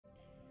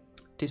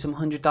Do some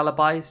 $100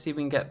 buys, see if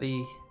we can get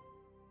the...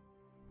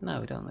 No,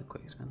 we don't have the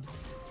quick spin.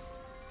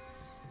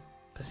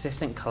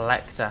 Persistent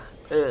collector.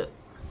 Ugh.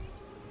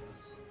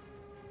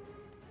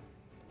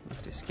 We'll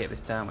have to skip this,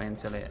 don't we,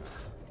 until it...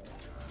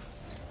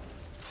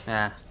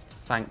 Yeah,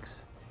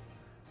 thanks.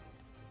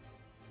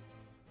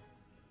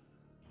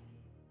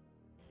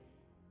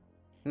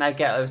 Now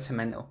get over to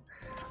mental.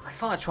 I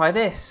thought I'd try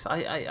this.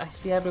 I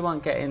see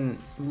everyone getting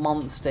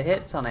monster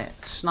hits on it.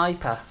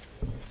 Sniper.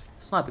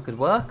 Sniper could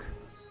work.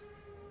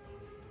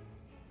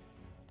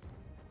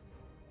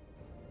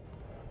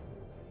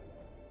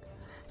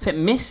 If it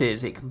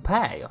misses, it can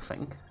pay, I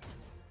think.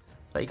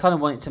 But you kind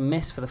of want it to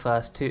miss for the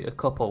first a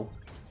couple.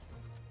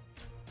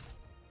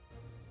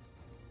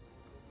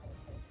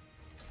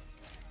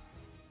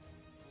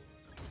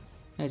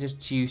 It just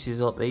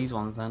juices up these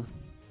ones then.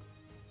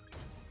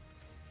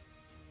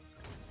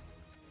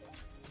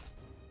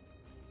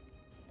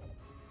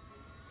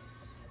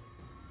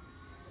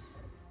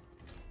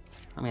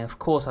 I mean, of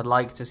course I'd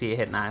like to see a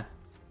hit now.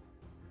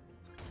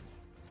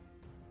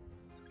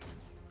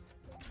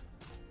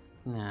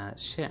 Nah,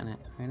 that's shit in it,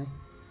 really.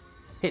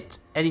 Hit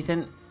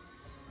anything.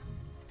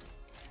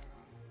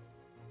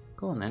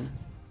 Go on then.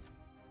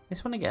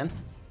 This one again.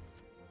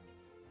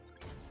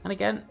 And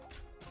again.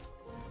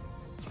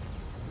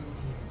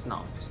 It's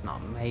not a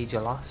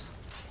major loss.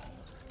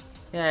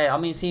 Yeah, I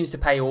mean, it seems to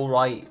pay all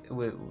right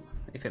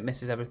if it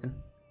misses everything.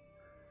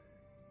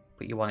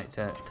 But you want it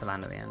to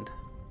land at the end.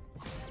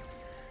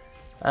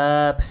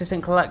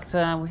 Persistent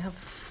collector, we have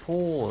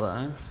 4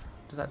 though.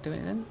 Does that do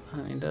anything? I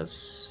don't think it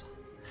does.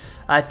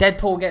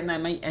 Deadpool getting there,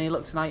 mate. Any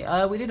luck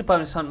tonight? We did a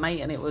bonus hunt, mate,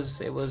 and it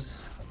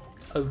was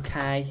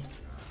okay.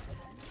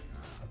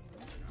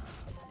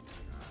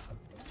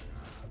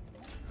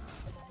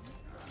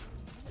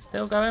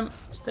 Still going,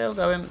 still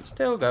going,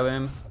 still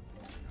going.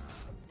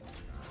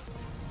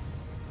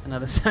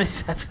 Another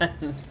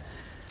 77.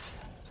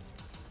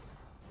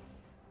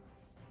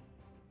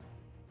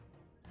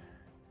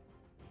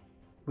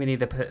 We need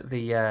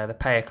the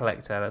payer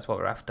collector. That's what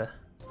we're after.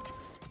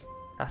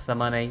 That's the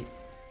money.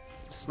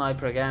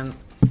 Sniper again.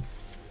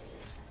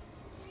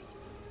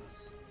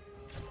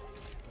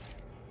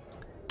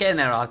 Get in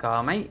there,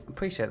 Argyle, mate.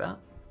 Appreciate that.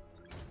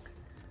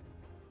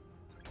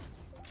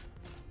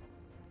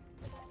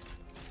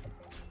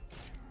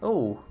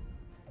 Oh.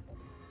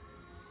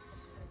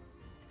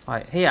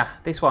 Right, here.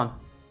 This one.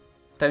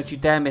 Don't you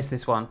dare miss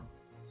this one.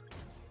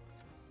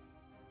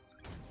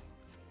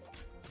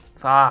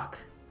 Fuck.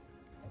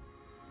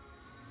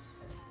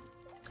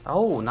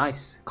 Oh,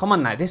 nice. Come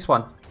on now, this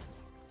one.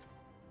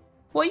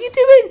 What are you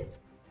doing?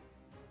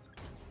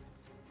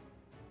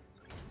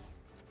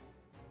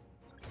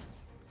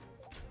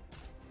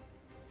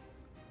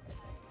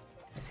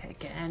 Let's hit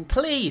again.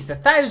 Please, the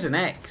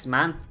 1000x,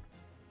 man.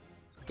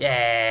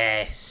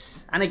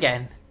 Yes. And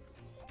again.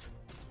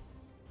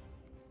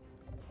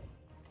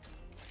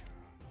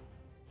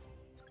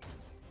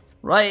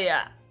 Right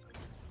here.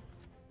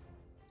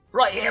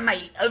 Right here,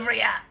 mate. Over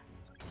here.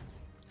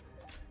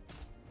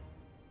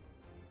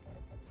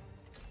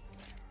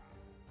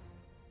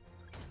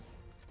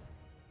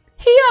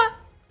 Here.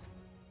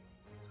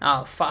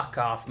 Oh, fuck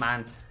off,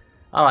 man.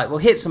 Alright, we'll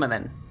hit some of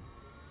them.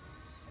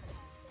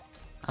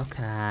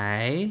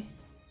 Okay.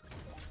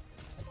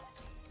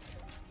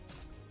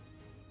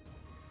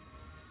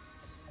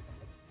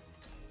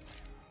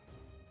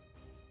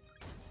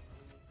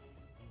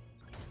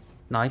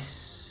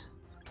 Nice.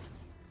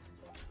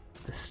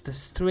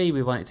 There's 3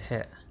 we want it to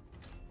hit.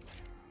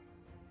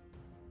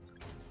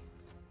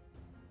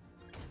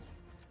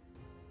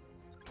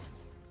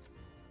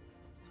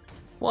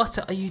 What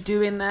are you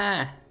doing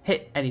there?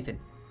 Hit anything.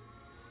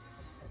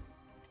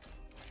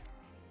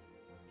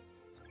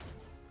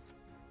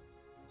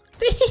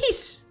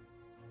 Please.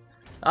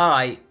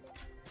 Alright.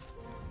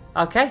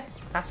 Okay.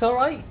 That's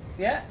alright.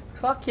 Yeah.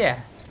 Fuck yeah.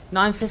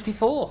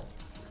 954.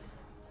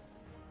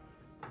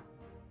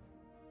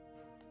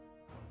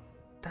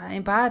 That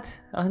ain't bad.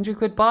 100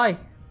 quid buy.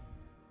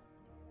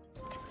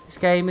 This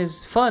game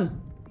is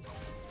fun.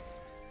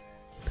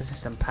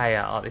 Persistent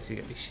payout. Oh, this is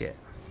gonna be shit.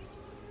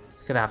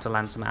 Gonna have to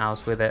land some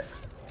else with it.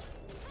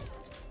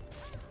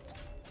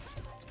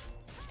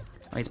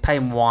 I mean, it's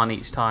paying 1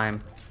 each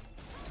time.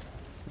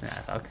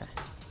 Yeah, okay.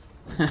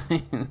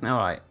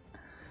 Alright.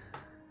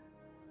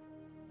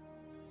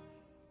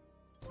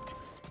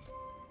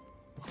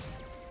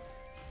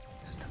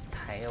 Just a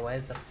payer.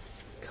 Where's the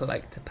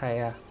collector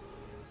payer?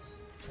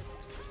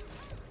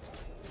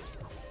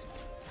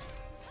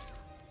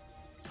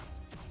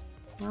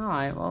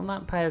 Alright, well,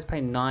 that payer's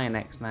paying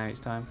 9x now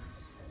each time.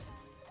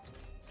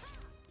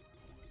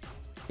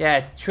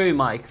 Yeah, true,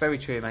 Mike. Very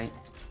true, mate.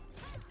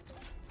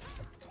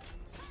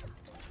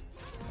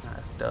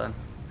 That's done.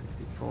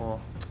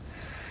 64.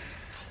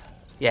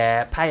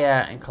 Yeah,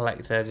 payer and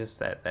collector, just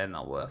they're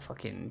not worth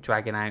fucking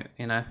dragging out,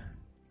 you know.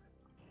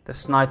 The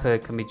sniper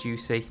can be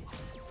juicy.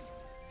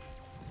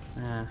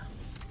 Yeah.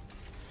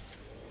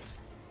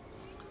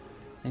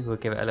 Maybe we'll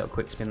give it a little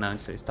quick spin though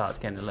until it starts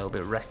getting a little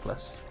bit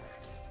reckless.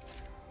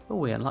 Oh,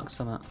 we unlocked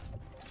some.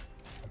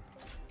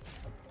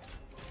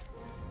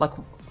 Like,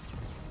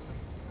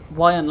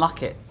 why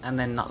unlock it and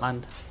then not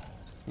land?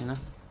 You know?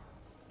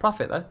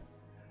 Profit though.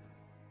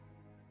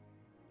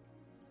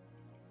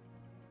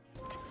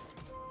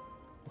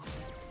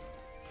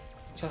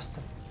 Just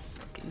a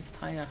fucking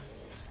payer.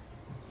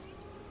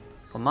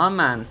 Come on,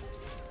 man.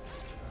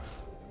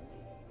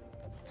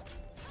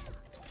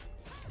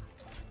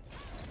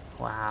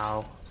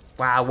 Wow.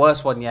 Wow,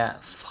 worst one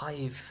yet.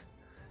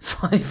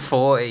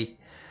 540.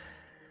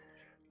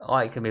 Oh,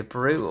 it can be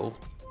brutal.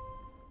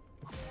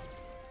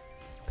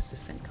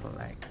 Persistent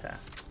collector.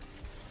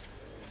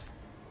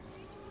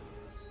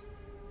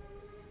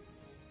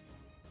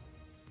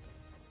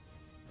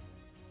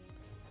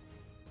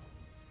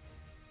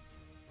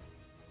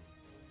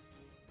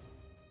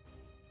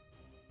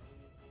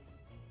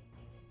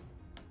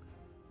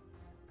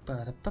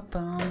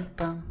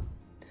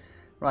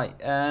 Right,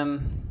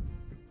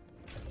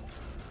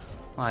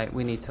 right,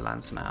 we need to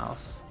land some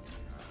else.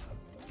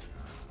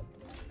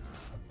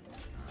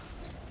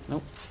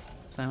 Nope,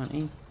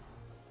 70.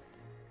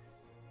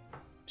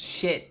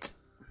 Shit.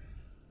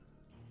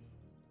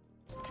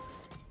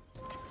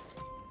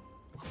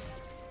 I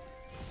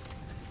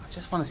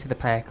just want to see the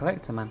payer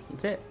collector, man.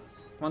 That's it.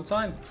 One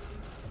time.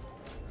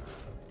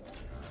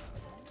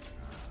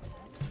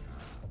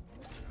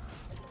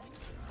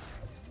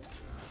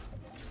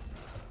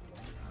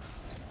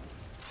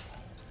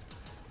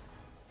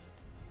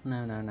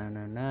 No, no, no,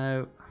 no,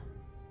 no.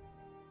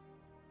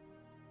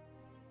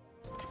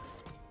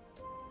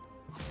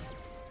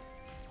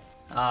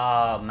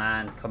 Oh,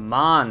 man. Come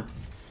on.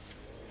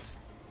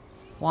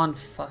 One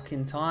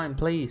fucking time,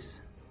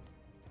 please.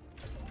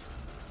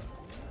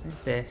 What is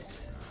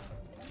this?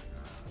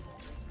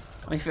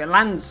 I mean, if it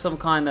lands some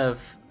kind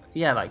of,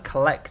 yeah, like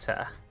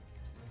collector.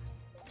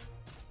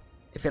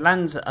 If it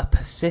lands a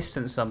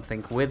persistent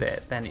something with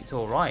it, then it's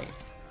alright.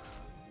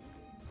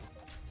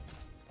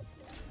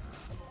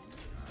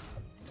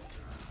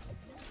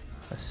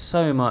 There's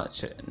so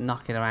much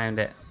knocking around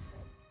it.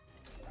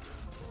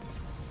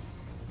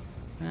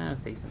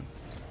 That's decent.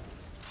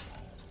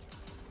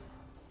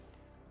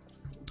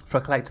 For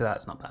a collector,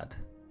 that's not bad.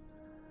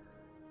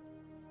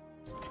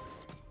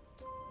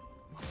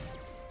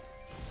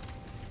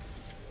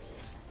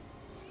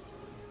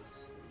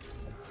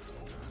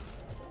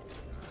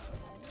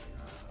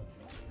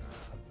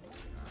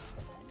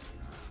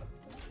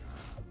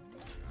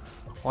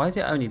 Why is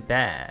it only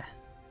there?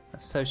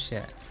 That's so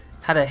shit.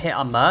 Had a hit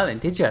on Merlin,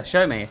 did you?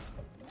 Show me.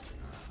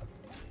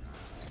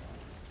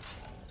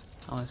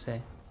 I want to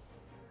see.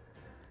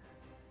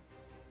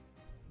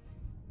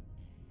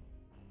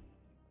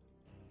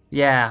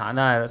 Yeah, I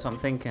know, that's what I'm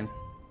thinking.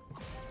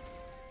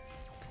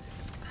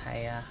 Persistent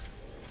payer.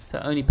 So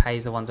it only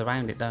pays the ones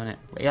around it, don't it?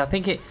 But yeah, I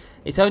think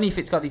it's only if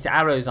it's got these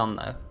arrows on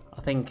though.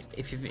 I think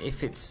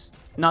if it's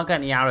not got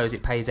any arrows,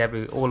 it pays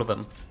all of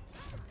them.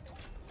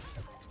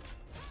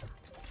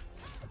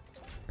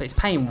 But it's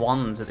paying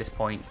ones at this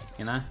point,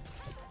 you know?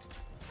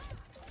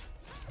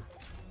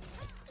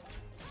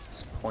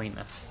 It's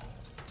pointless.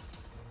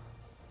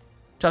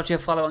 Dropped you a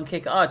follow on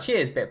Kick. Oh,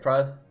 cheers,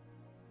 BitPro.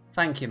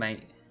 Thank you,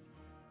 mate.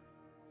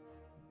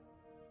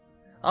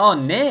 Oh,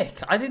 Nick.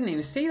 I didn't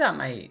even see that,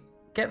 mate.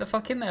 Get the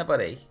fuck in there,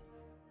 buddy.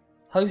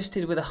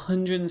 Hosted with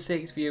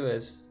 106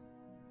 viewers.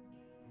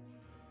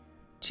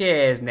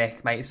 Cheers,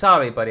 Nick, mate.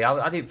 Sorry, buddy.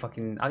 I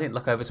didn't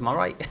look over to my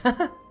right.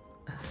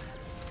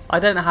 I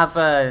don't have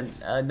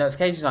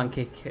notifications on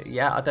Kick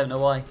yet. I don't know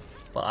why,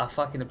 but I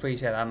fucking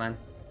appreciate that, man.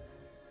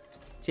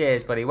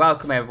 Cheers, buddy.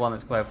 Welcome everyone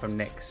that's come over from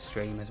Nick's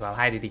stream as well.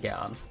 How did he get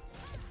on?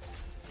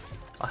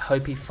 I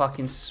hope he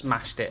fucking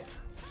smashed it.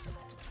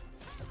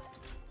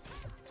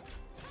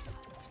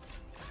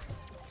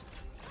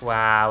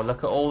 Wow,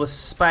 look at all the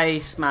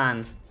space,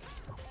 man.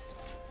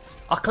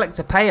 I'll collect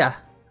a payer.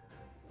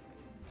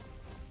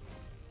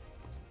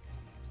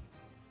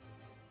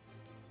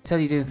 It's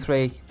only doing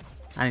 3.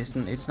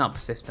 And it's not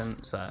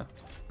persistent, so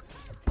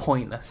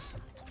pointless.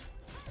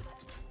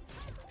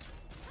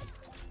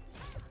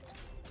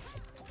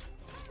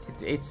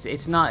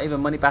 It's not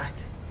even money back.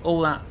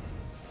 All that.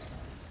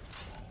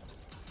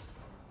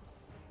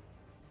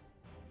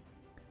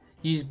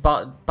 Use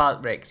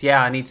bot rigs.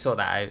 Yeah, I need to sort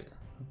that out.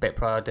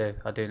 BitPro,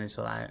 I do need to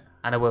sort that out,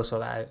 and I will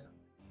sort that out.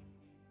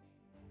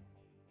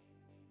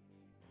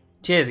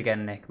 Cheers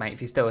again, Nick, mate.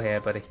 If you're still here,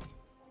 buddy.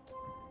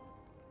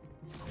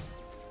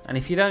 And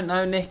if you don't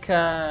know Nick,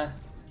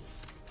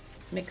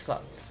 Nick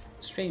slots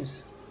streams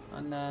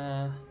on.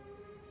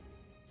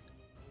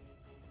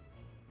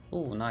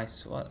 Oh,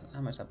 nice. What?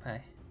 How much did I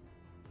pay?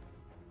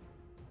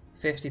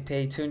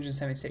 50p,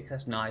 276.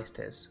 That's nice,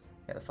 Tiz.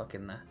 Get the fuck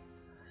in there.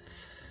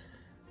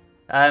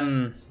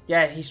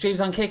 Yeah, he streams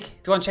on Kick.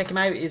 If you want to check him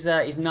out, he's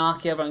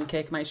Narky over on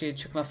Kick. Make sure you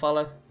check him a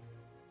follow.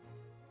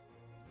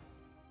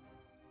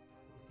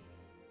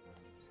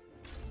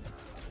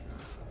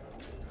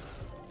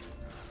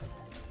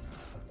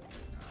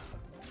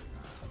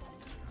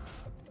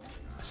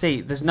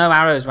 See, there's no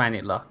arrows around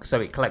it, look, so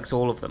it collects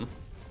all of them.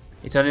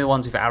 It's only the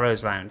ones with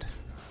arrows around,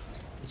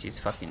 which is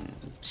fucking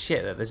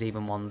shit that there's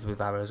even ones with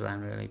arrows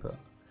around, really. But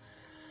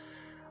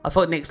I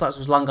thought Nick Slots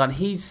was long gone.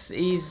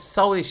 He's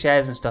sold his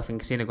shares and stuff in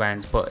Casino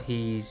Grounds, but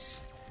he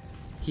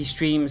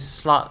streams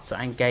slots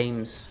and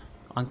games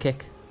on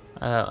Kick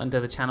under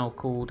the channel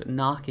called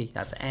Narky.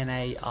 That's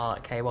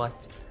Narky.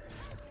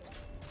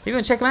 So you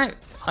want to check him out?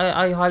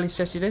 I highly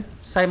suggest you do.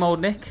 Same old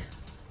Nick.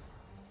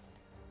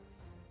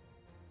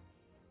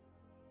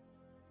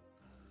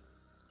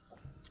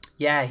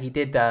 Yeah, he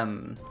did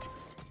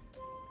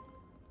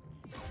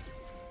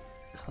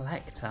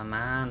collector,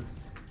 man.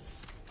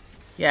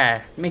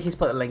 Yeah, Mickey's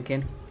put the link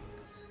in.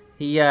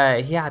 He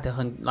had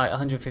like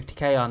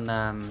 150k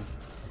on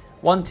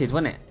Wanted,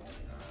 wasn't it?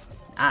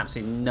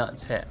 Absolute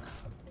nuts hit.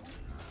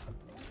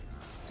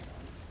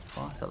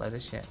 Oh, that's a load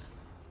of shit.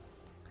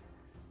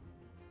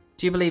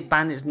 Do you believe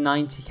Bandit's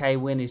 90k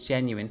win is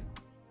genuine?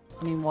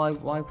 I mean,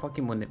 why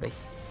fucking wouldn't it be?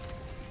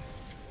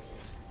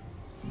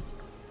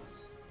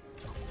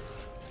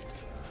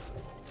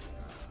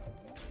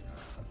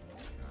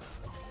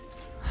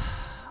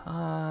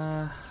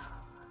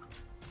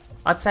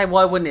 I'd say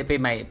why wouldn't it be,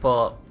 mate?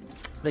 But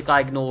the guy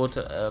ignored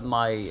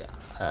my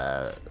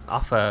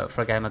offer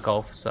for a game of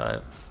golf,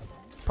 so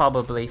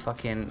probably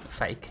fucking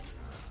fake.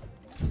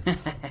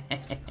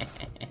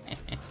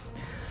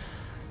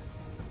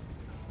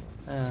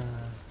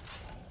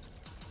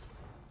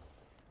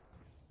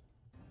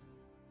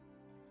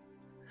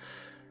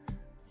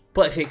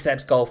 But if he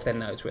accepts golf, then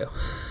no, it's real.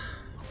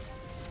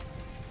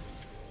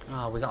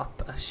 Oh, we got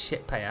a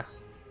shit payer.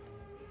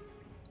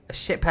 A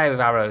shit payer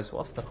with arrows.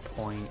 What's the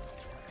point?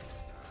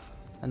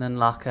 And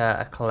unlock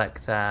a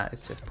collector.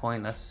 It's just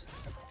pointless.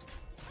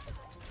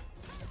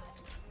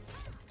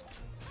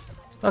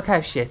 Look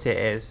how shit it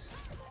is.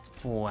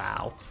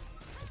 Wow.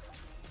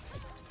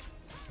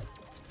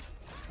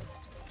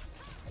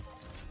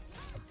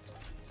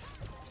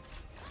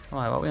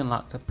 Right, what we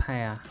unlocked? A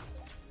payer.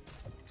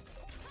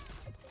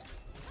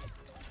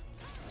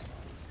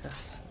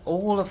 Just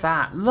all of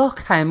that. Look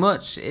how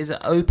much is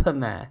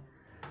open there.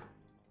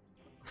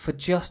 For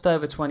just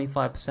over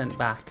 25%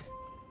 back.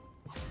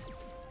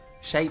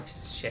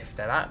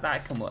 Shapeshifter,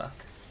 that can work.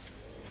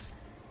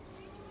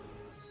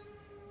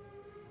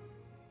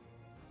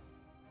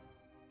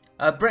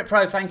 Brit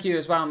Pro, thank you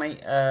as well,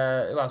 mate.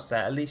 Who else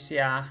there?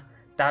 Alicia,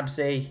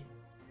 Dabsy.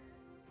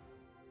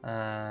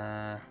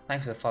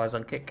 Thanks for the follows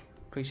on Kick.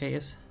 Appreciate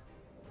yous.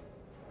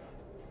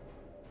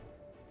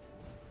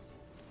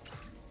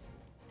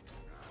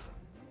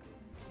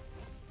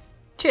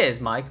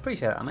 Cheers, Mike.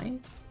 Appreciate that,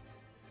 mate.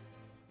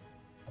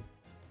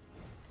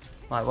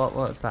 Like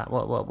what's that?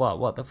 What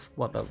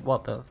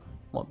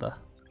the?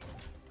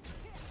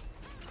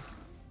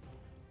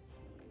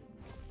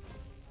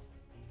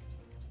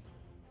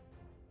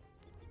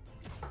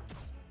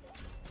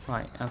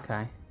 Right,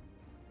 okay.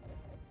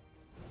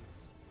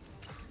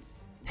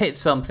 Hit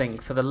something,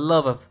 for the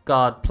love of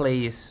God,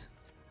 please.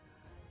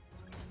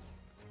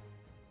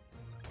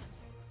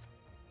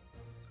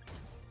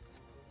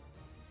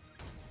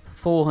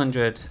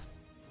 $400.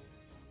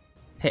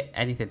 Hit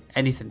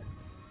anything.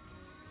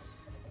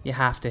 You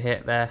have to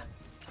hit there.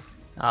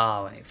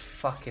 Oh, and it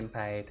fucking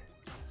paid.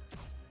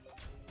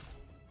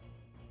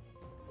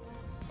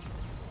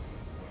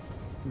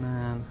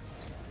 Man.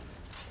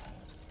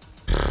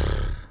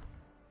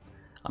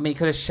 I mean, he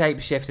could have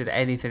shape-shifted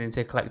anything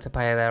into a collector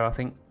payer there, I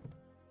think.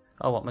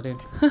 Oh, what am I doing?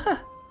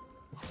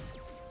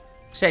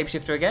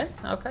 Shapeshifter again?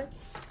 Okay.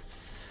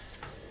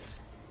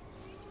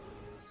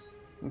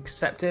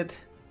 Accepted.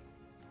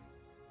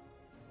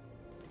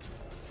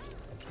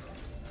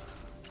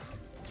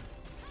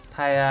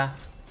 Payer.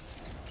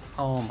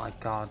 Oh my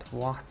god,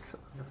 what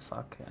the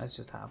fuck has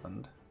just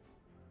happened?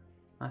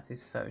 That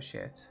is so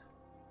shit.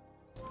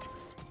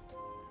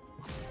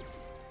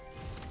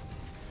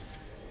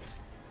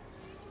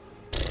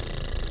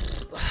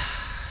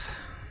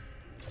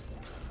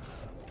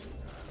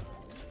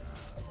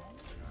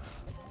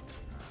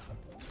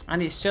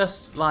 And it's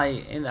just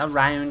like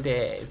around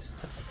it. It's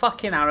the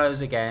fucking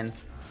arrows again.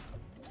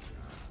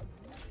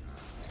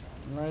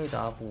 Load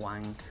of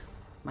wank.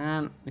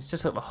 Man, it's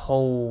just like the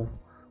whole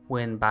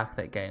win back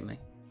that gave me.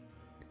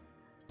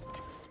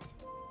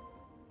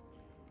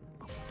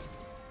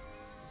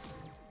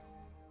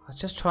 I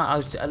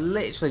was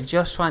literally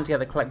just trying to get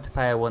the collector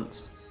payer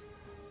once.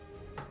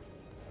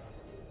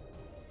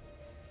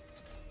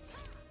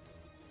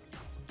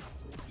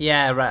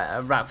 Yeah,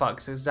 rat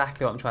fox,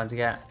 exactly what I'm trying to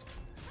get.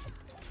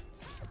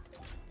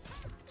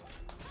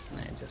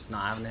 It's just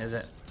not having it, is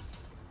it?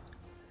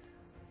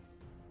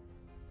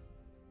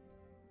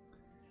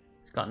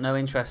 It's got no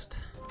interest.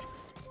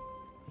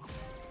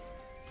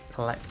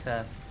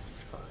 Collector.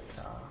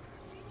 Fuck off.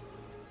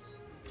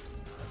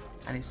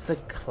 And it's the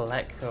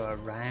collector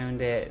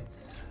around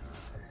it.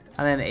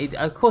 And then,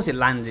 of course it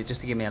lands it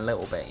just to give me a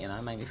little bit, you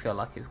know, make me feel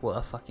like it's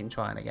worth fucking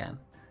trying again.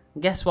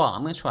 And guess what?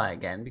 I'm going to try it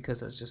again because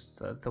that's just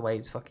the way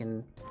it's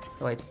fucking,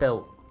 the way it's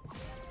built.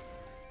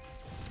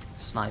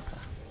 Sniper,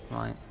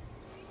 right.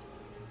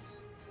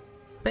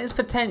 There's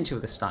potential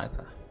with the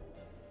sniper.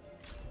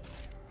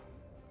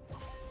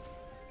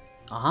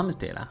 Arms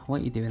dealer,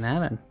 what are you doing there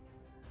then?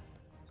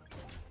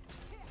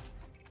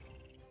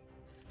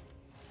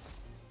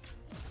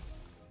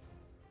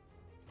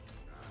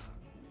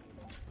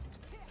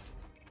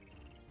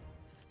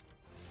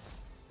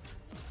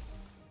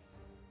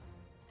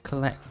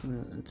 collect.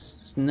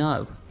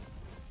 No.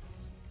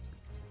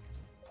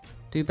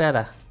 Do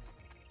better.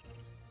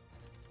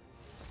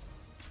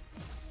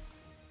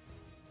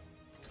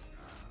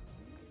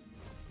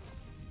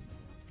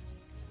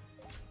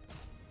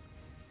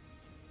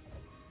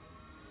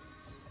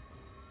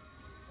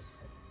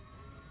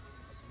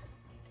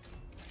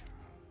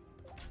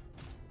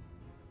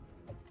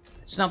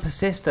 It's not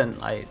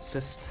persistent, like it's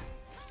just...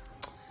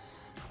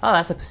 Oh,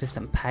 that's a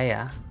persistent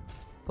payer.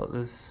 But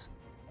there's...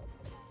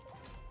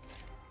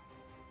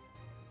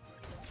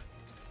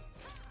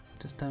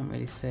 Just don't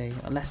really see.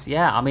 Unless,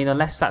 yeah, I mean,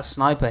 unless that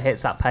sniper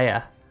hits that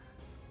payer.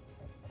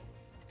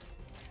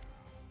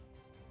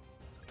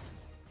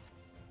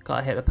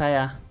 Gotta hit the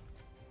payer.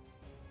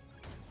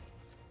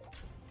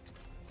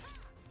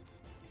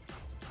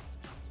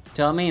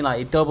 Do you know what I mean?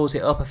 Like, it doubles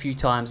it up a few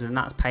times and then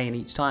that's paying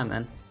each time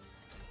then.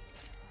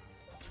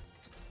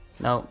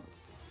 No.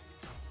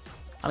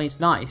 I mean, it's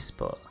nice,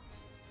 but...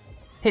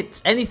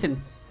 Hits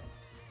anything.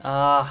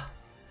 Ah.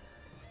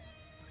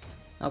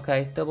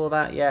 Okay, double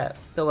that, yeah.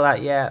 Double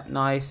that, yeah.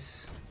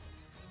 Nice.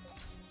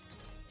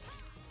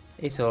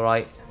 It's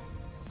alright.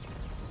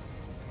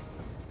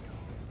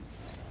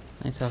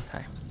 It's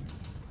okay.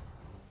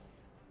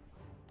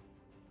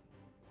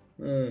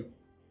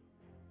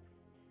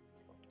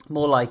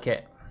 More like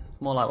it.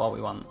 More like what we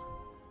want.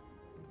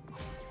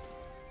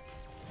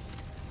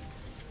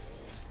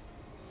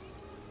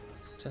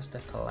 Just a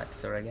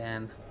collector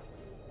again.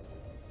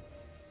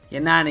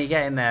 Your nanny,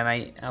 get in there,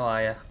 mate. How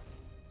are you?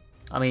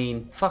 I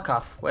mean, fuck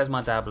off. Where's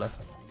my dabbler?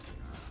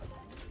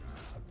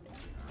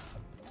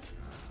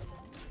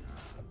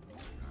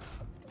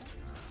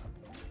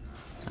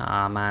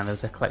 Ah, man, there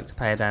was a collector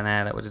payer down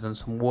there that would have done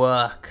some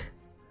work.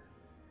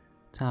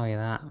 Tell you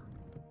that.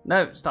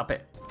 No, stop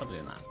it. Stop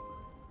doing that.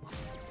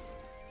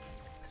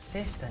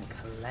 Persistent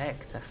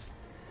collector.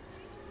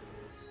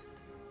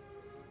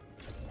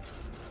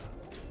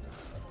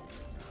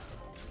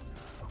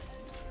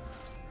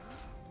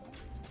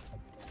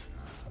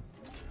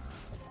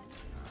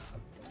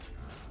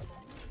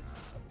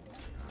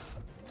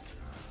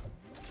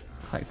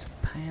 Collector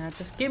payer.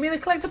 Just give me the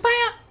collector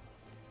payer.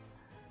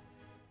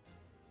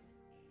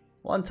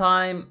 One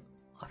time.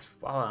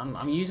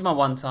 I'm using my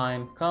one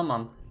time. Come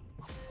on.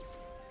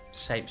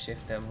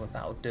 Shapeshifter. What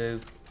that'll do.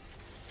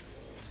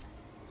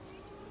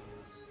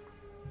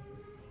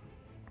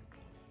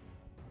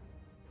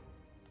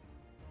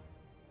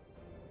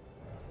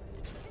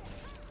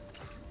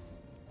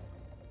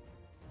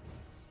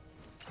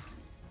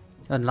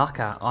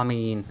 Unlocker. I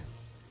mean.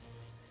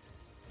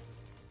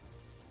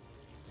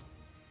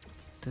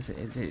 Is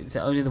it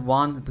only the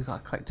one? We've got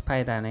a collector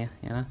payer down here,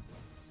 you know?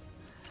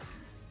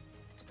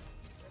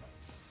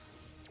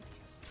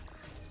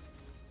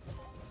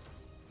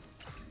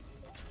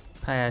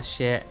 Payer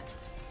shit.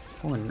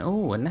 Oh,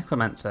 no, a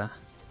necromancer.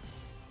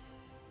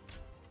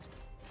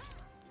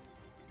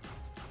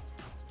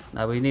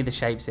 No, we need the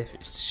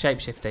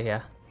shapeshifter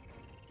here.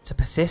 It's a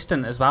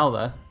persistent as well,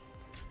 though.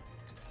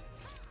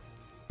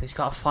 But he's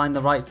got to find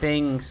the right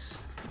things.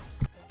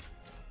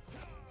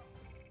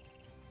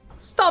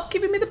 Stop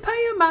giving me the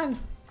payer, man!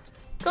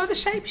 Go the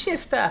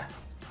shapeshifter!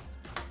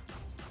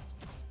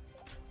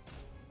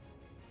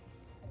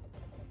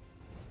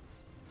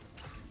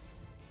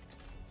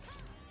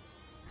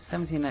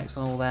 $17x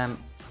on all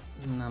them.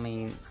 I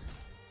mean...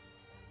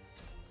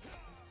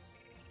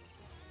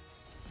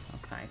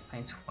 Okay, it's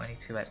paying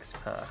 22x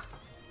per.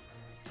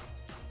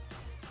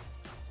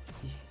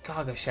 You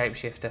gotta go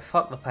shapeshifter.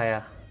 Fuck the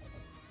payer.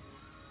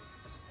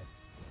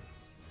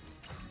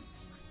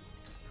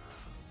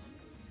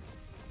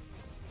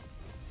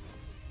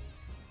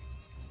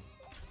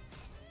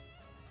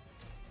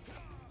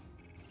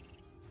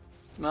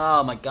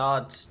 Oh my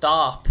god,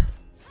 stop.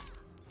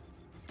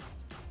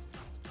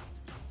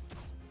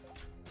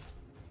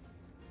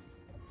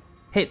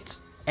 Hit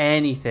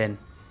anything,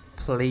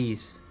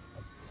 please.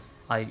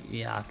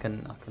 Yeah, I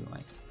can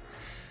wait.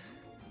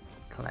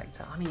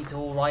 Collector. I mean, it's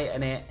alright,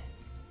 isn't it?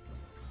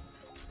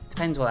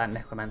 Depends what that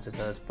necromancer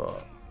does,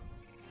 but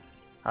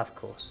of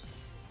course.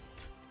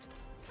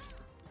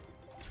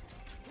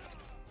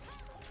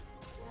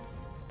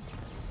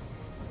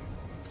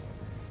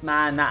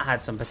 Man, that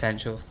had some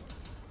potential.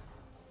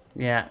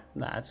 Yeah,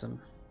 that's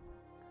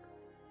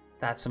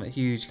something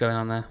huge going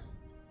on there.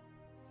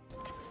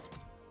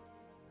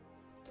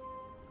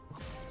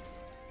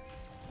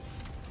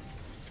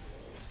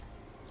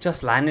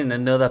 Just landing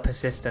another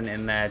persistent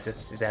in there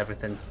just is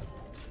everything.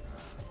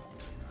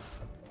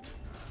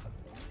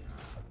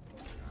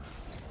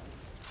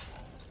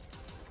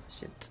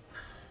 Shit.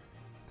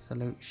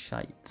 Absolute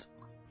shite.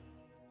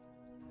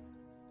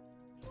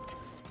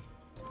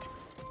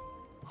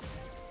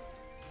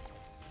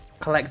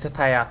 Collector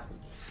payer.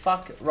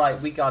 Fuck, right,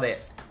 we got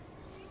it.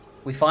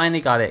 We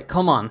finally got it.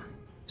 Come on.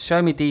 Show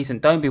me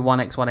decent. Don't be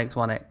 1x, 1x,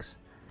 1x.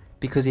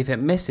 Because if it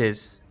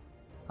misses...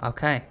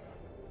 Okay.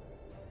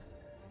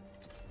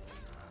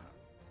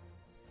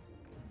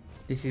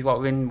 This is what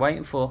we've been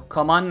waiting for.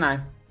 Come on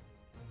now.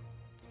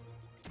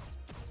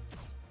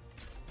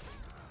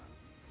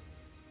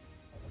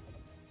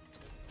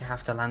 You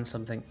have to land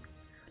something.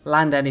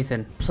 Land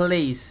anything,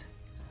 please.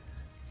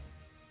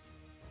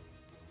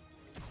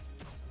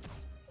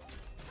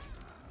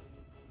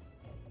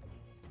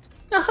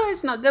 No,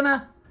 it's not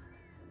gonna.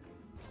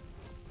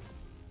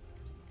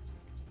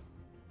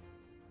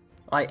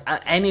 Like,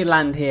 any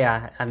land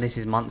here, and this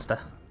is monster.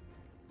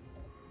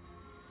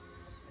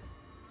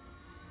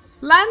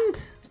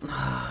 Land?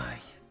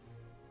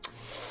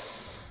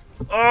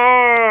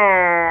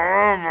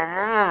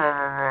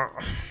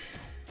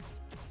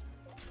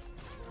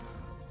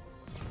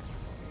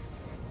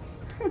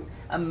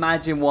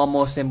 Imagine one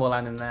more symbol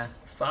landing there.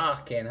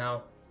 Fucking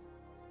hell.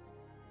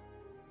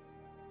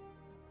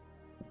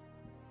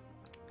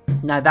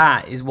 Now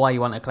that is why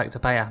you want a collector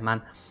payer,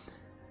 man.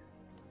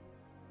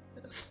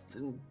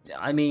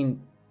 I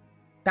mean,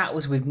 that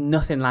was with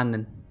nothing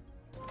landing.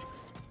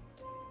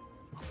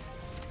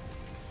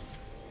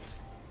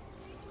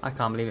 I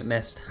can't believe it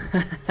missed.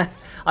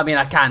 I mean,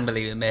 I can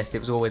believe it missed. It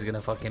was always going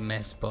to fucking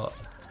miss, but...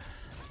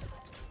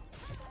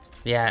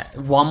 yeah,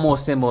 one more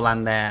symbol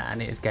land there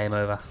and it is game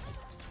over.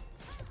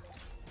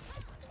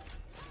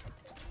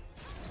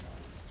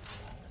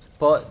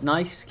 But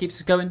nice, keeps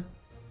us going.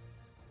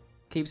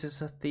 Keeps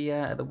us at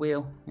the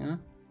wheel, you know?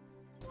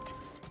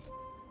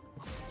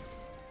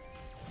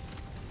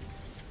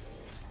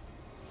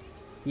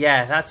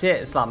 Yeah, that's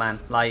it, Slotman.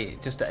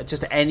 Like, just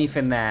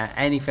anything there,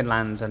 anything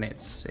lands, and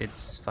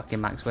it's fucking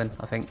max win,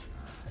 I think.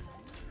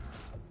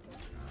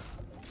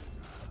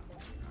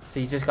 So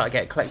you just got to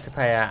get collector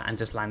payer and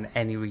just land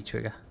any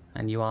retrigger,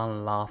 and you are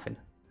laughing.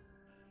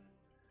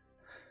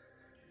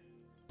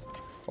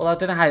 Well, I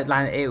don't know how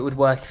it would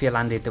work if you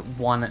landed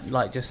one,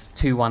 like just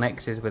 2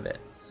 1x's with it.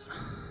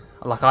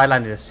 Like I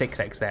landed a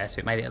 6x there, so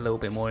it made it a little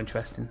bit more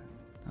interesting.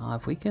 Oh,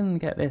 if we can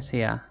get this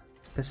here,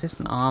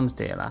 persistent arms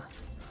dealer.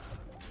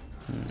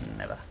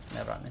 Never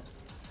happening.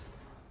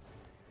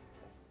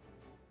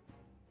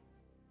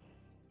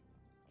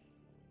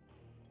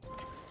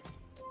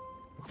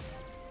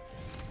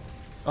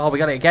 Oh, we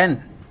got it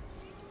again.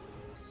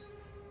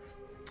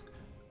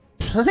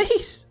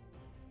 Please.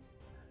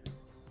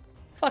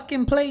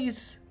 Fucking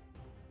please.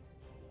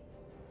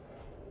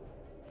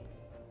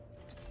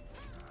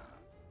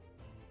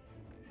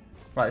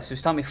 Right, so we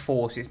start with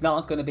 4, so it's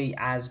not going to be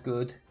as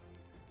good.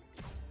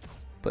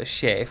 But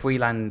shit, if we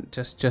land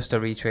just a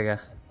retrigger.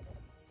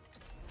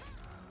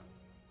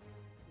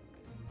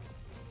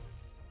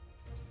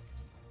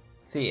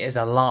 See, it is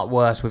a lot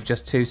worse with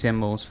just 2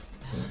 symbols.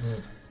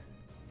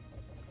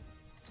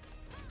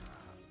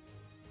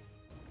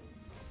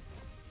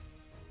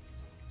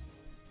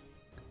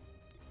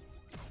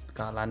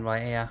 Gotta land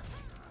right here.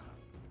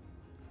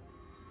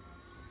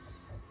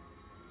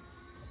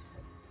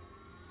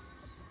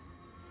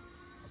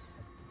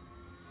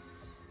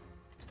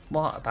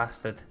 What a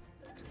bastard.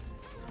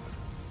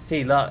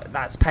 See, look,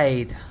 that's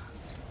paid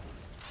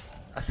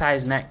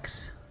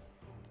 1000x.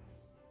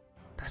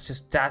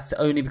 That's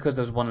only because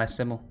there was 1 less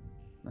symbol.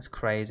 That's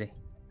crazy.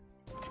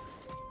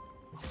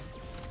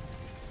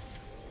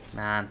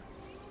 Man.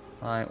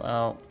 Right,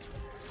 well.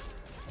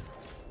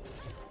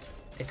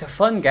 It's a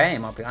fun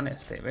game, I'll be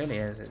honest. It really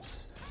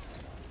is.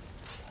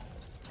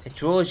 It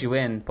draws you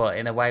in, but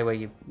in a way where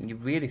you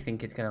really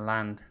think it's going to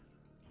land.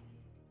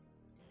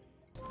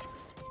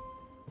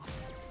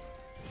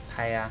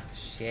 Payer.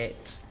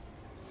 Shit.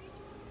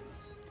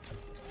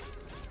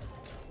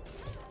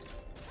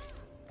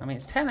 I mean,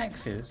 it's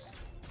 10x's.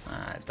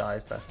 Ah, it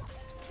dies though.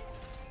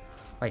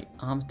 Wait,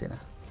 arms dinner.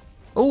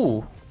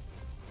 Ooh.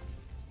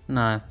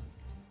 No.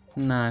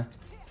 No.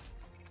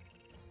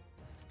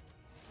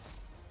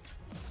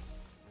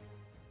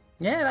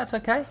 Yeah, that's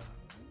okay.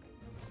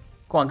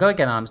 Go on, go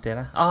again, arms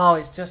dealer. Oh,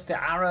 it's just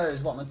the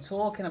arrows. What am I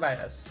talking about?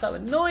 That's so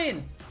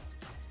annoying.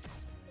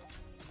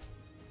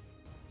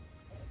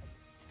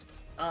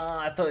 Oh,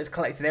 I thought it's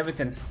collected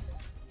everything.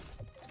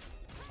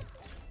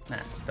 Nah,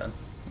 it's done.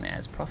 Yeah,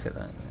 it's profit though.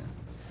 Yeah.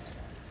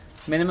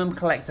 Minimum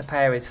collector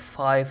pair is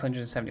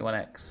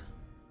 571x.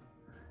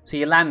 So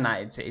you land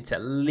that, it's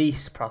at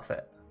least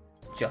profit.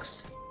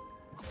 Just.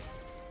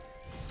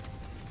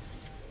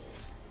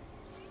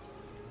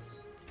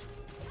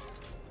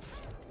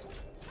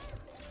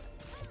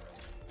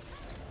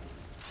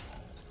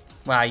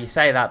 Wow, you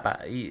say that,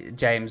 but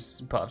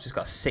James, but I've just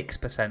got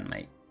 6%,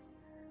 mate.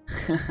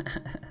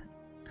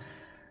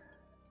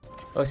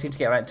 Oh, I seem to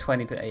get around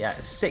 20%. Yeah,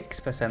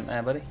 6%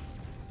 there, buddy.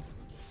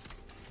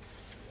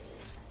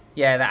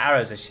 Yeah, the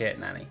arrows are shit,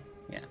 Nanny.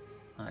 Yeah,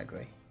 I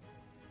agree.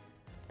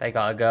 They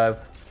gotta go.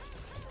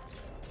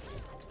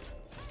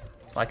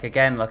 Like,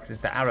 again, look, there's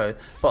the arrow.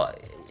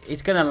 But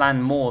it's gonna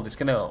land more. It's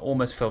gonna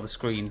almost fill the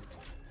screen.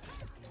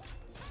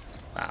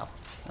 Wow.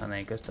 And then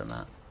it goes to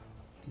that.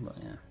 But,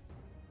 yeah.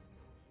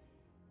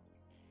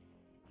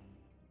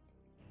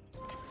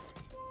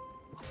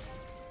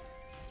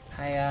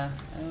 Payer.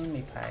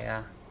 Only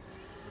payer.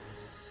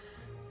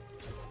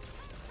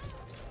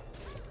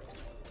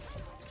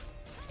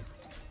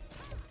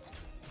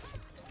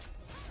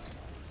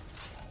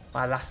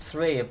 My last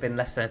 3 have been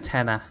less than a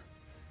tenner.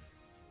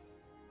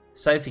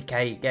 Sophie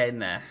Kate, get in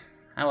there.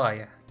 How are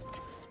you?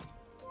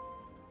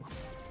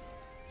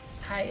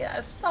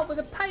 payer. Stop with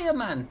the payer,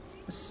 man.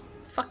 It's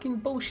fucking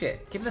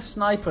bullshit. Give it a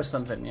sniper or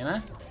something, you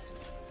know?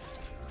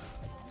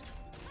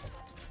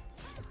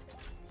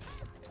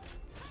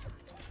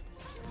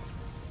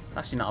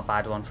 Actually not a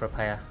bad one for a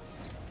payer.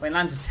 When it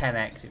lands a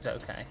 10x, it's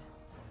okay.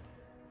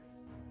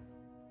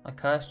 I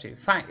cursed you.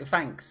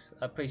 Thanks.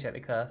 I appreciate the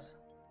curse.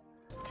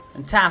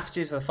 And Taff,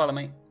 cheers for the follow,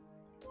 mate.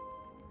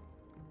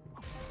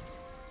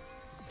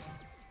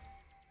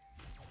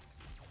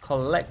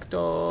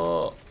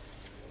 Collector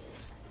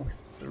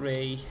with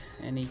 3.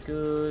 Any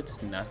good?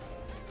 No.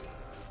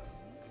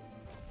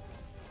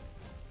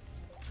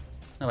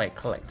 No, wait.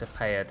 Collector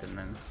payered and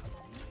then.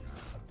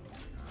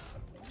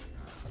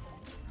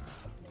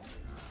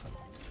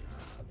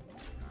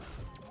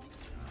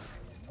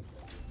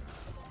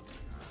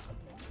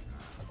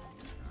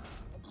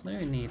 What do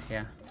we need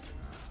here?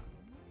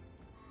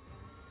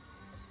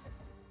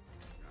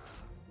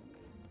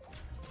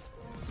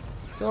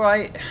 It's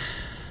alright.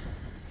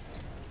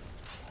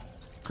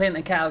 Clean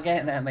the cow,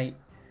 get in there, mate.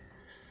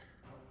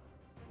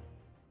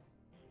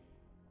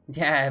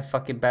 Yeah,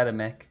 fucking better,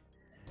 Mick.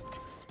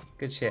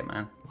 Good shit,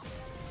 man.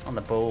 On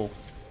the ball.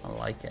 I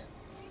like it.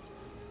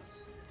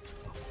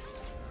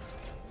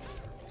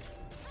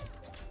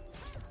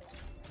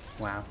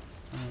 Wow.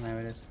 Oh, there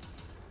it is.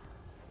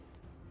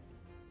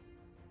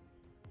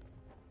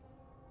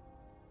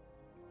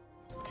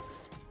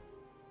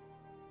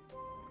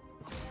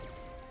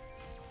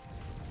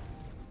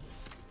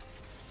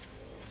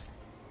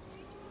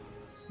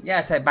 Yeah,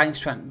 I'd say bank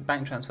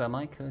transfer,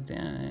 Mike.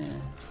 Yeah.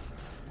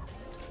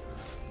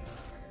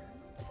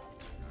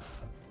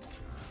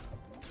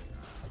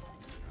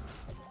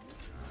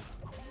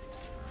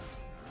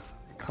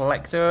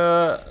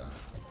 Collector,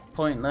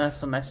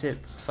 pointless unless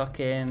it's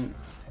fucking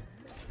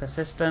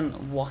persistent.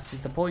 What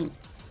is the point?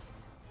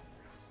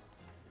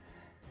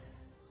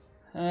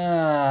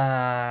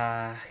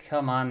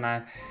 Come on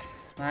now.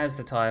 Now's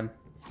the time.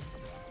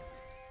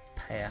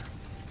 Payer.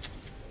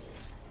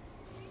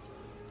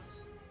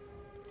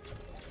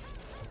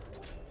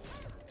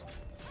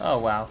 Oh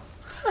wow.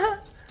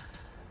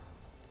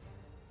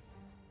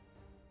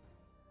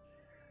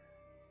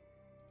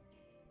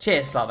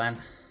 Cheers, Slotman.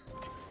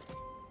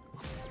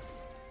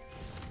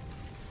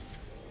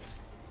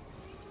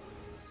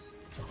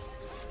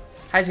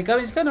 How's it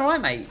going? It's going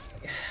alright, mate.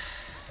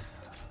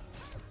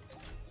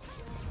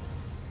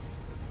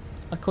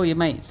 I call you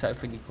mate, so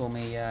when you call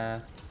me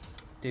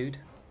dude,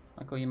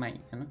 I call you mate,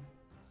 you know?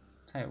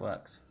 That's how it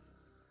works.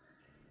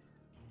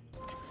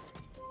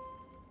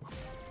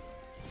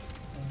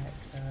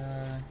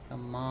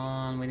 Come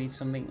on, we need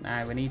something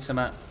now. We need some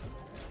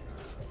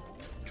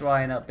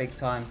drying up big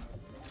time.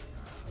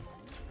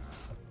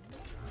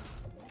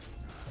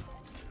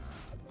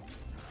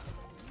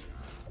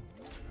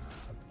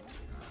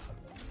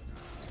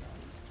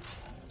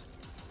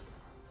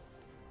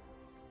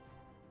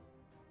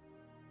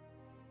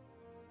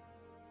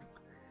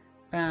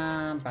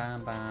 Bam,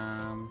 bam,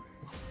 bam.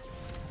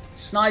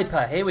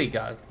 Sniper, here we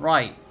go.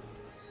 Right.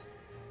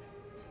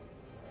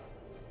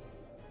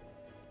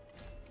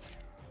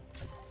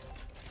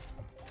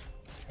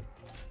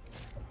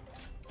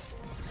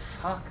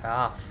 Fuck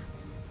off.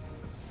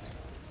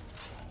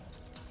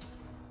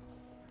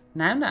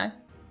 Now, now.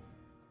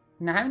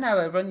 Now,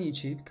 I run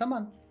YouTube. Come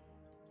on.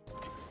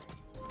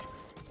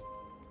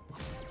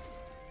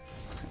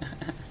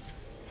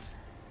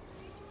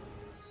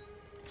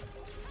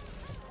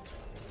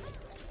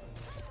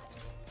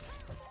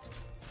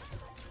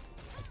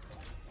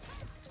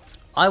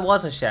 I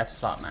was a chef,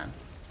 Slotman.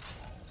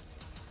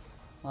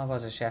 I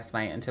was a chef,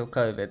 mate, until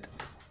COVID.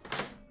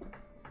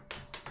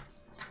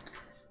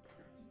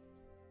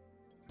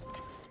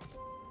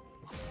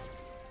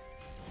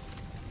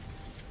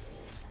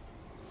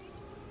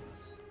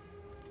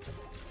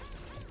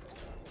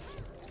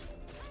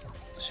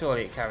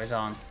 Surely it carries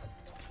on.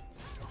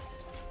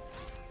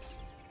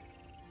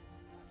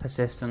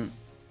 Persistent.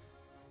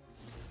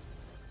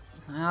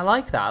 I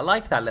like that. I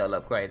like that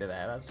little upgrader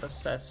there.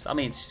 That's. I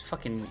mean, it's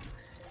fucking.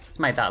 It's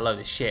made that load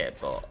of shit,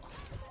 but.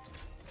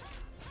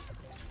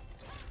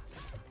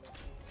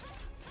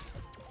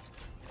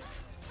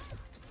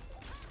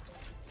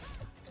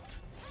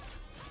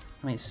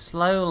 I mean,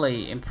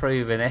 slowly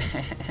improving it.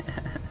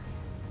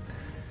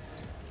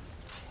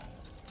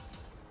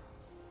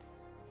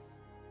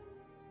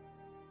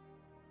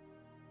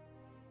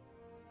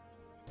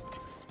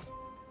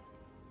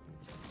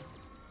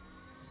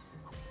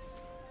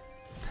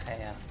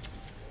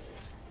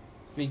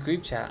 Read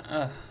group chat.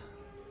 Ugh.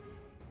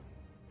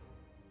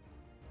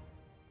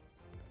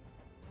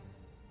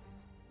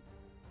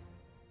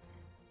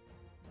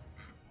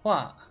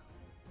 What?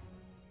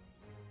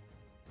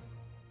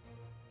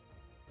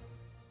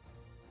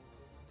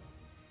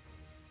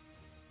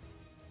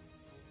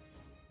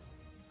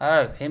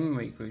 Oh, him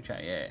read group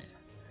chat, yeah.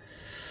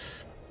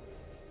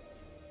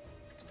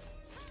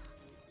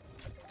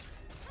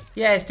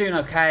 Yeah, it's doing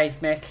okay,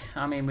 Mick.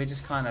 I mean, we're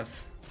just kind of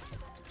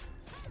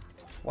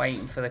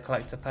waiting for the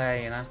collector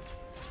pay, you know.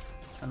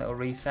 A little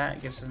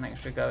reset gives us an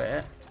extra go at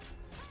it.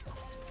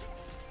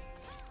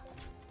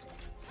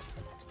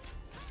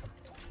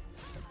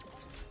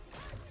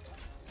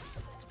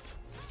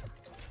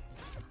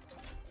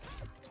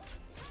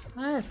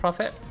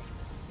 Profit.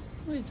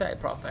 We take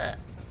profit.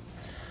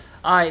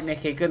 Alright,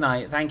 Nikki, good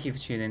night. Thank you for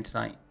tuning in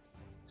tonight.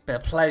 It's been a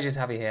pleasure to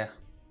have you here,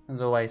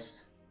 as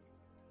always.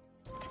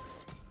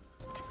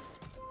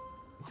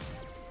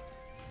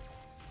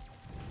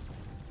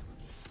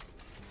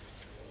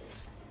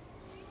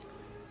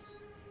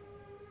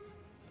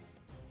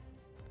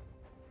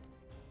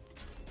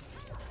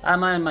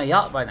 I'm on my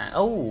yacht right now.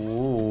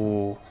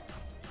 Oh.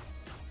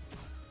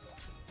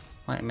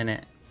 Wait a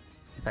minute.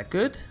 Is that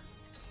good?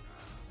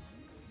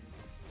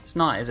 It's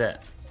not, is it?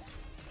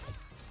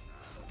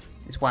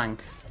 It's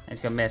wank. It's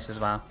gonna miss as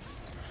well.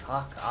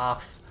 Fuck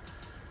off.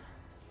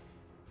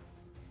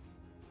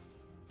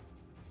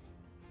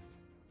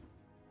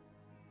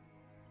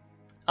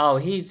 Oh,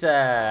 he's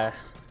I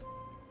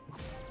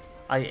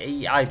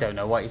don't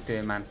know what he's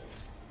doing, man.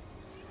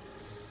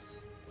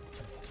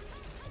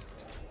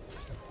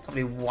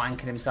 Probably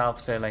wanking himself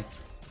silly.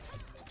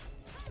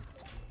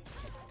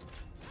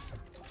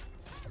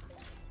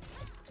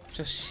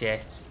 Just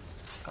shit.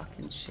 Just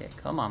fucking shit.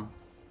 Come on.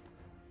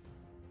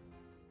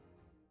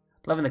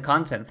 Loving the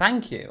content.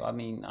 Thank you. I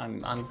mean,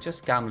 I'm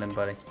just gambling,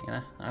 buddy. You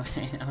know, I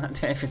mean, I'm not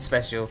doing anything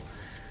special.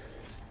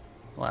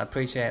 Well, I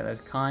appreciate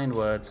those kind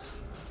words.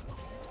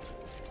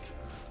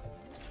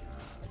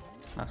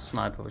 That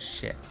sniper was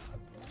shit.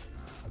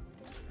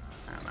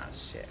 And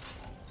that's shit.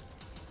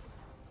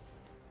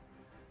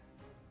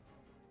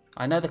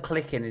 I know the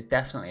clicking is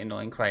definitely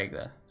annoying Craig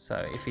though,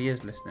 so if he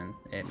is listening,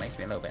 it makes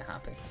me a little bit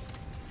happy.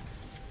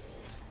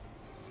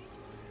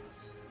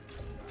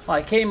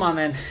 Right, keep on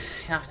then.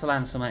 You have to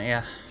land something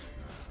here.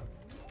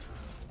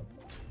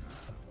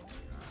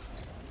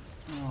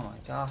 Oh my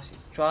gosh,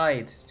 it's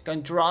dried. It's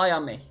going dry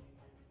on me.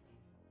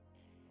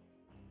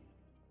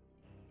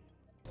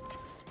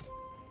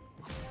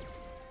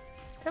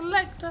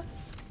 Collector.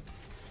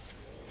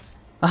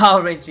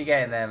 Oh, Rich, you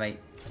getting there, mate.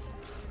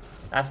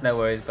 That's no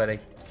worries, buddy.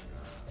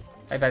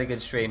 I've had a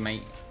good stream,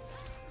 mate.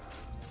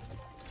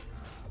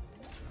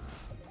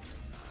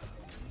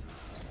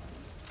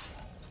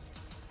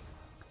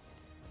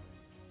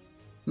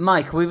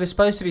 Mike, we were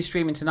supposed to be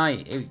streaming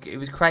tonight. It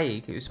was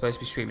Craig who was supposed to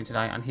be streaming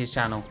tonight on his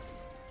channel.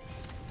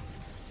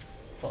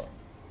 But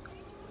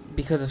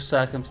because of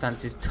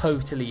circumstances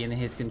totally in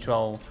his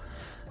control,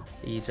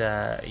 he's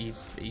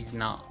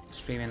not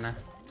streaming there.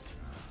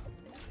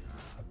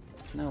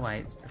 No way,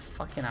 it's the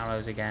fucking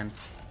arrows again.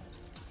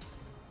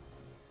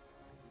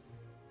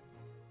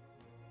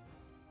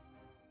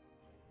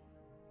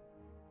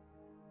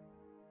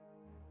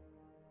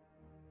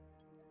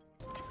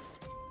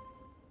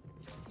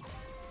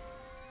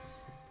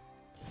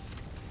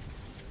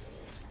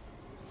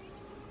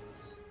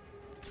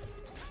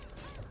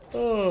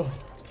 Oh.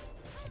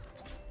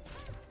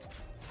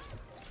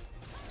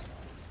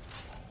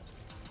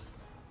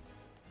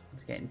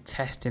 It's getting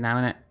testy now,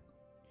 isn't it?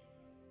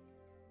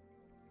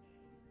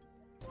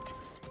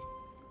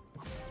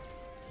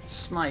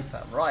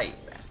 Sniper, right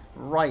then.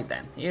 Right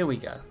then. Here we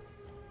go.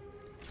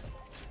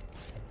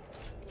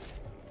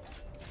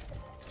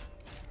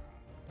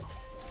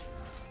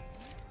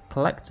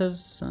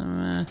 Collectors.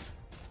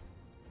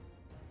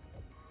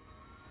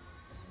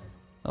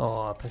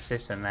 Oh, a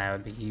persistent there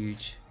would be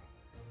huge.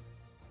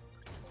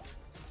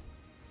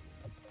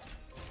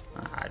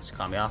 I just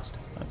can't be asked.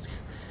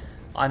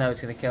 I know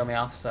it's going to kill me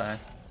off, so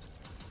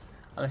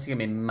unless it's going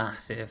to be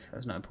massive,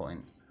 there's no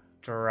point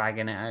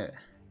dragging it out.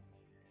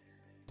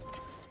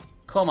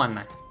 Come on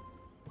now.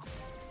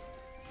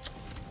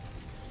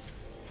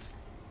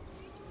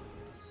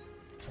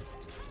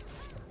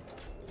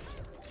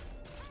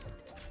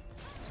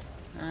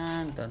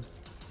 And done.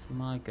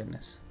 My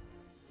goodness.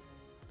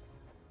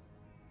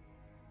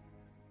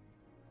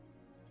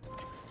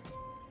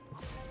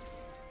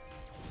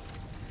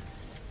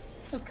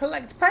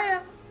 Collect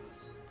payer.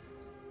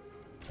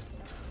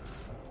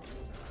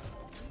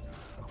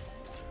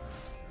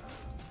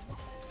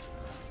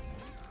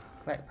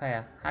 Collect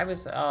payer. How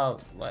was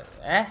what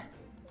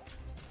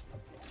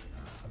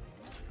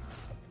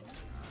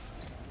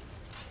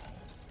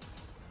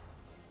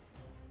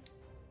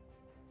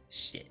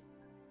shit.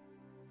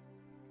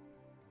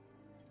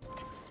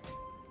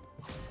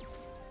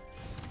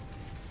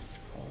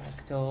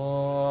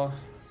 Collector.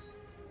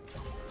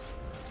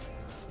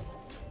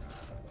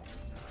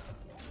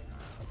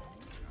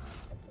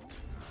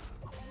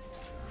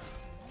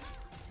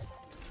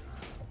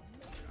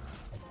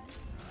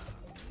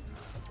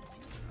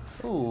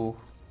 Ooh.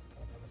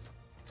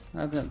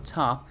 Open up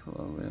top.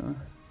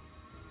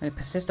 A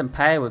persistent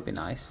pair would be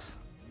nice.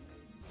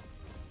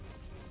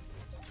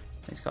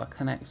 It's got to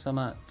connect some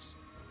at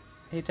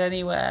hit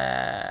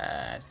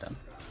anywhere. It's done.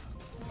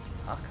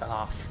 Fuck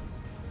off.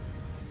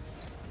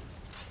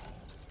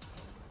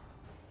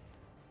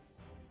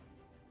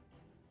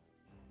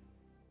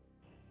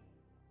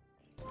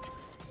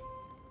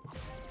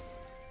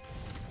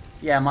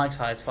 Yeah, Mike's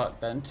high as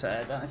fuck. Don't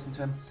listen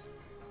to him.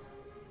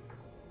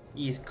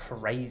 He is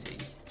crazy.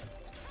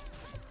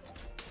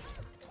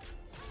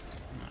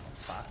 Oh,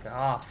 fuck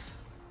off.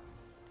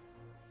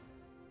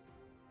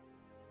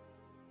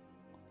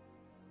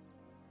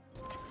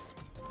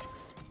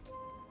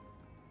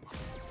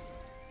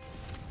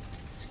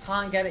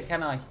 can't get it,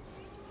 can I?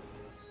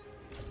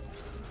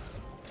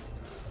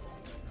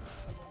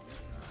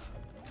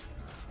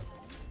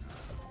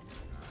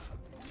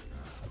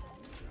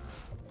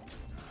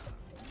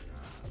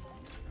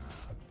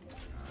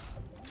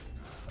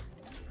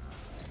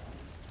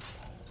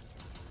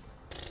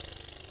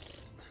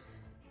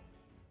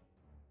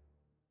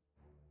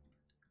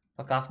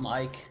 Fuck off,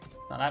 Mike.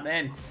 It's not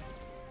happening.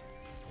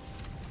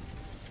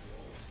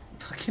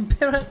 Fucking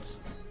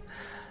pirates.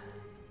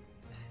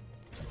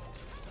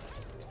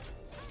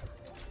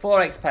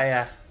 4x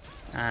payer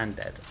and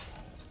dead.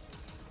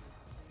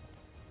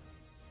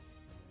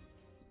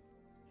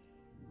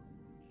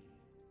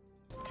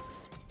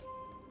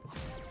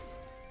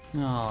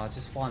 Oh, I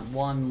just want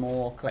one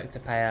more collector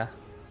payer.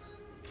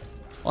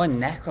 Or a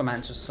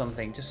necromancer or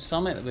something. Just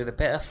something with a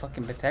bit of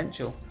fucking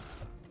potential.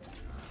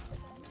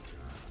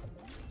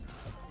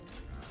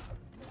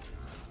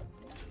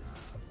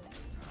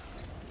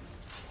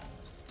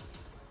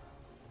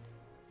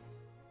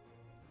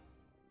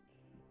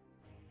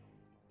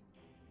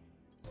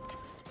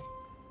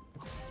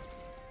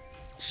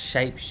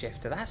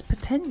 Shapeshifter, that's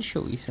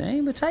potential, you see.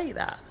 We'll take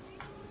that.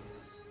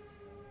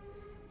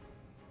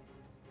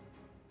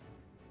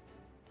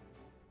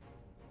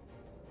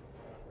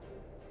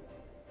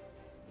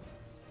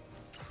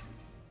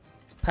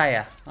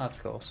 Payer,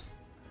 of course.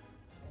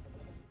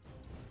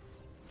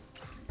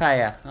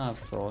 Payer,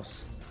 of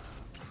course.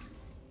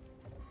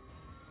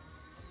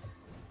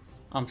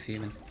 I'm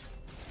fuming.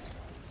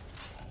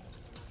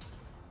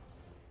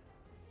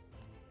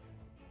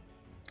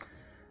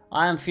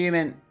 I am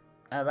fuming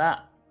at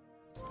that.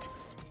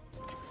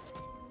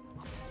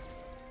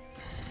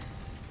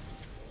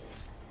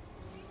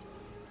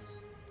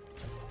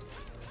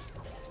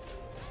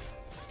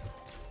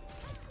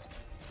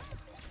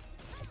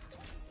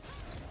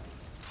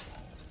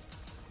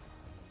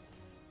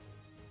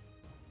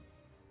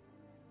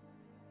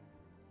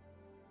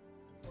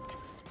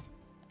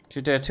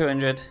 Should do a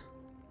 200.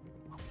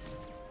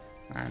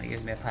 And it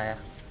gives me a payer.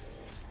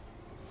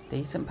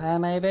 Decent payer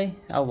maybe?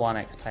 Oh,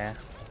 1x payer.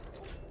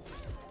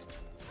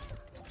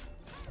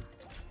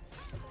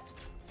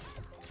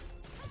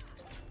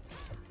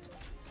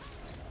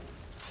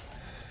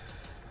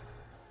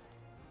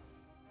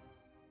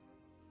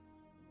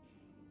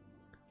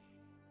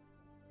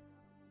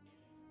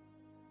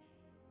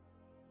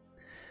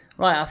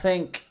 Right, I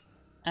think,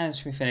 and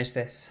should we finish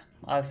this?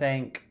 I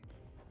think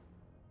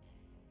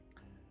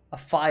a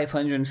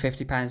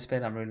 £550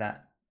 spin on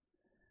roulette.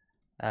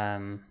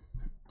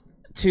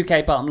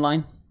 2k bottom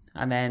line,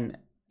 and then,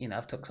 you know,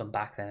 I've took some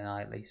back then,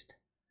 at least.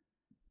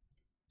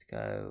 Let's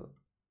go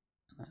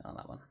on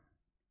that one.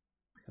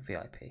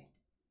 VIP.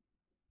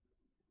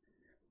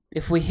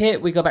 If we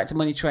hit, we go back to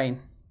money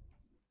train.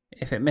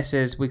 If it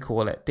misses, we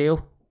call it.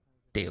 Deal?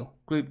 Deal.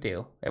 Group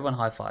deal. Everyone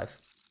high five.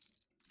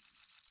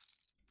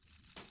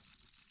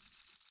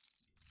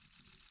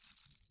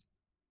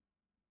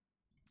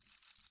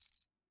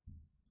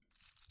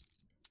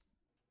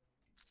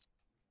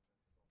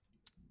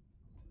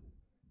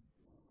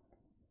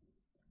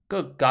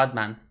 Good God,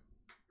 man.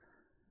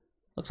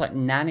 Looks like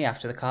Nanny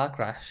after the car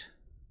crash.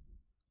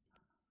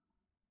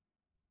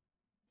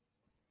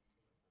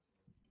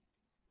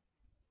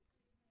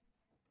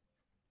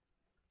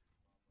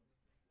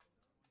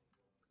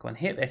 Go and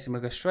hit this and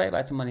we'll go straight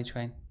back to money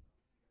train.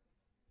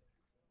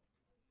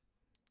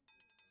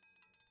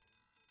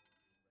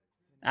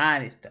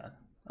 And it's done.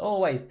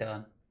 Always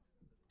done.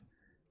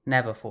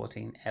 Never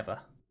 14,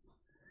 ever.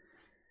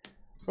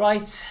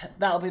 Right,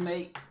 that'll be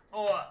me.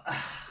 Oh.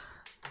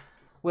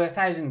 We're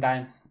 1,000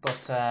 down,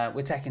 but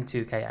we're taking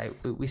 2k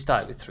out. We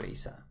started with 3,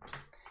 so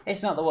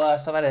it's not the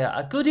worst. I've had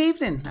a good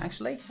evening,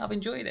 actually. I've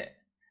enjoyed it.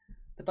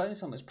 The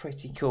bonus one was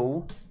pretty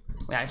cool.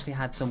 We actually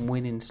had some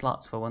winning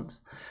slots for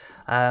once.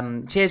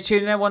 Cheers,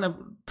 tuning in. I want to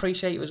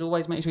appreciate you as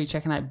always. Make sure you're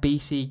checking out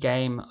BC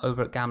Game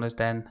over at Gambler's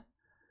Den.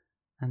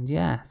 And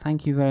yeah,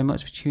 thank you very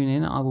much for tuning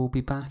in. I will be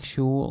back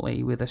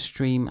shortly with a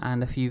stream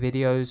and a few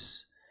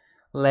videos.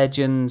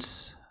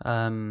 Legends.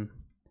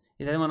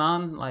 Is anyone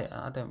on? Like,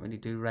 I don't really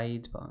do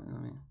raids, but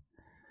I mean,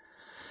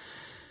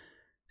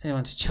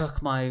 anyone to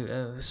chuck my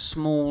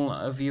small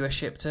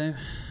viewership to?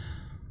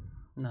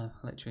 No,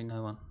 literally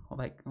no one.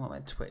 What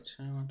about Twitch?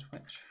 Anyone on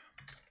Twitch?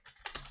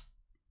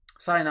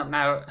 Sign up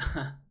now.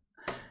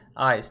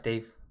 Alright,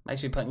 Steve. Make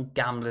sure you're putting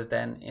Gambler's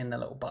Den in the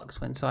little box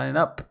when signing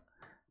up.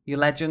 You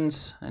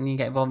legends, and you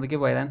get involved in the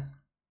giveaway then.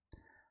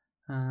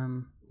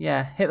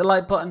 Yeah, hit the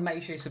like button.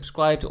 Make sure you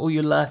subscribe to all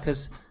you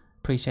lurkers.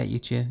 Appreciate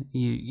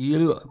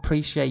you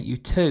appreciate you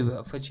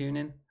too for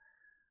tuning,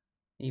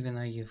 even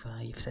though you've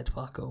said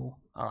fuck all.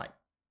 All right,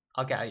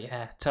 I'll get out of your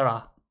hair.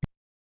 Ta-ra.